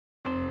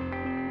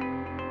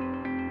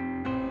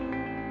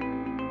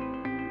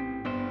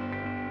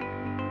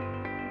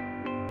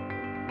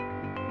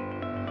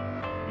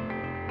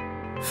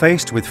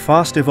Faced with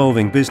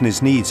fast-evolving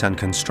business needs and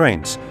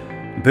constraints,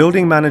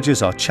 building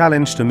managers are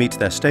challenged to meet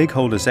their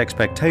stakeholders'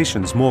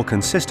 expectations more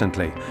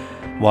consistently,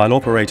 while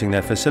operating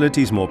their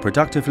facilities more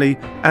productively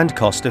and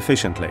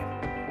cost-efficiently.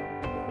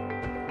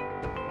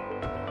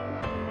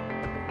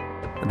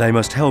 They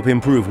must help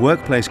improve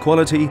workplace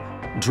quality,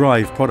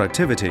 drive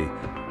productivity,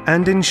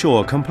 and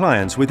ensure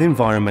compliance with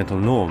environmental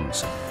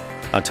norms,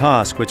 a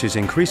task which is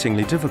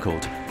increasingly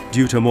difficult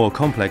due to more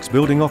complex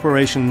building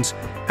operations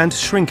and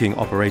shrinking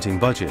operating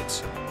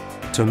budgets.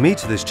 To meet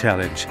this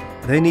challenge,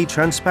 they need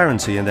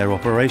transparency in their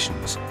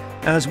operations,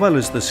 as well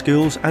as the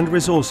skills and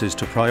resources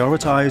to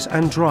prioritize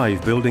and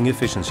drive building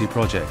efficiency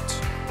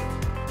projects.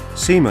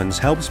 Siemens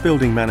helps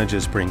building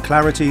managers bring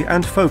clarity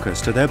and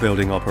focus to their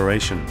building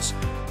operations.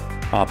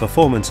 Our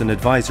performance and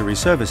advisory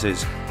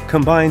services,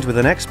 combined with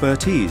an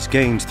expertise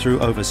gained through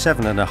over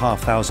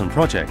 7,500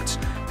 projects,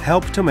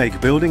 help to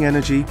make building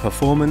energy,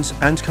 performance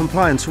and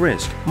compliance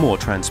risk more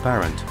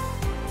transparent.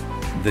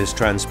 This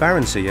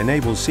transparency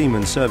enables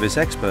Siemens service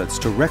experts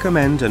to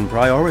recommend and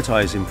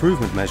prioritize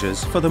improvement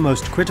measures for the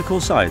most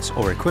critical sites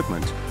or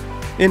equipment,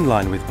 in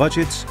line with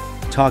budgets,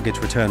 target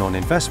return on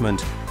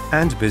investment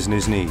and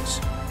business needs.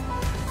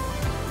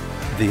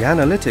 The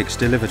analytics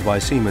delivered by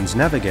Siemens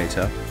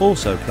Navigator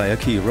also play a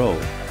key role.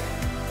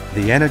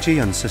 The Energy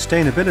and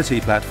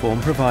Sustainability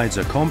platform provides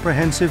a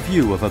comprehensive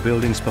view of a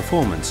building's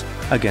performance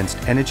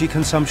against energy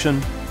consumption,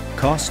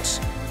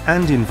 costs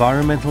and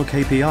environmental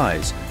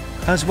KPIs,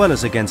 as well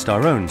as against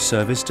our own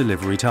service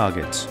delivery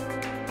targets.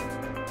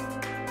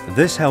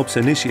 This helps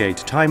initiate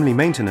timely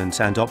maintenance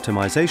and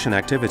optimization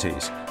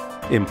activities,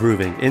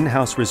 improving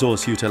in-house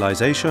resource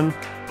utilization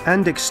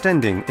and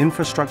extending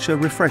infrastructure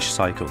refresh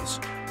cycles.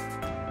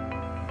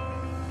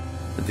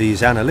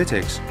 These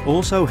analytics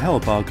also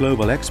help our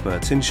global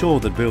experts ensure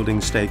that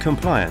buildings stay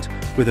compliant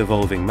with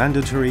evolving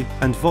mandatory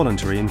and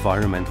voluntary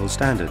environmental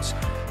standards.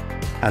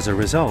 As a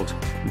result,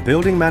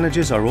 building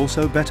managers are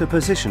also better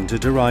positioned to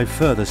derive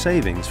further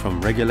savings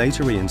from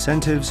regulatory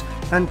incentives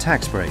and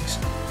tax breaks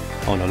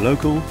on a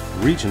local,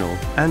 regional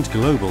and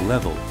global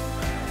level.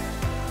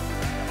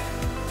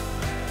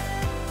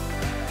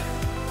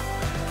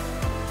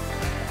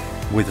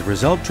 With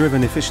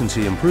result-driven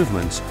efficiency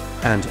improvements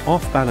and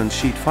off-balance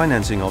sheet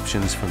financing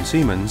options from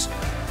Siemens,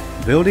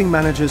 building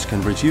managers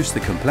can reduce the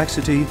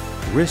complexity,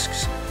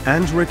 risks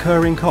and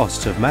recurring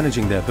costs of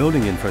managing their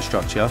building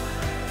infrastructure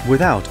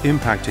without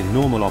impacting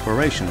normal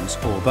operations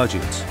or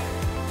budgets.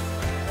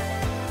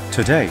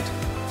 To date,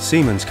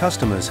 Siemens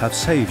customers have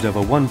saved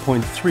over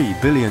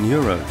 1.3 billion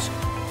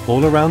euros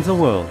all around the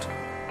world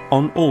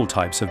on all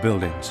types of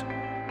buildings.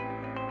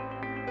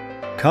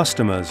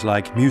 Customers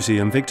like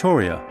Museum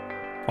Victoria,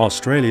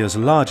 Australia's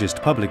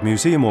largest public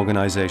museum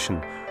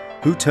organisation,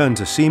 who turned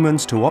to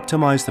Siemens to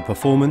optimise the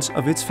performance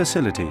of its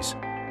facilities.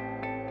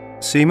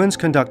 Siemens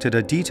conducted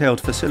a detailed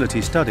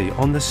facility study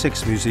on the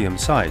 6 museum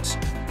sites,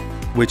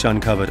 which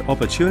uncovered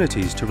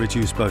opportunities to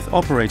reduce both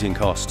operating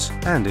costs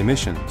and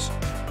emissions.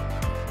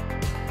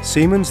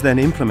 Siemens then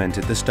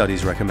implemented the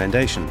study's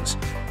recommendations,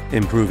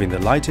 improving the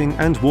lighting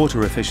and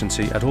water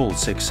efficiency at all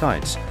 6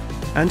 sites,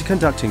 and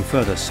conducting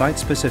further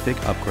site-specific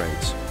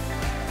upgrades.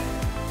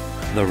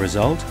 The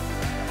result?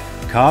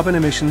 Carbon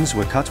emissions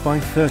were cut by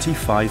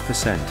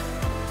 35%,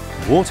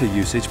 water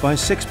usage by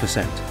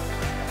 6%,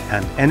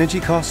 and energy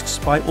costs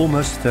by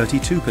almost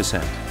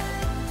 32%,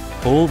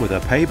 all with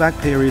a payback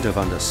period of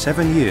under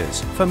 7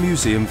 years for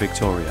Museum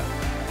Victoria.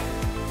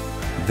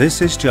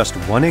 This is just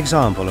one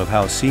example of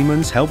how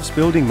Siemens helps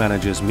building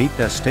managers meet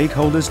their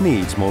stakeholders'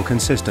 needs more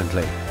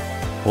consistently,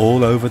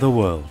 all over the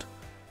world.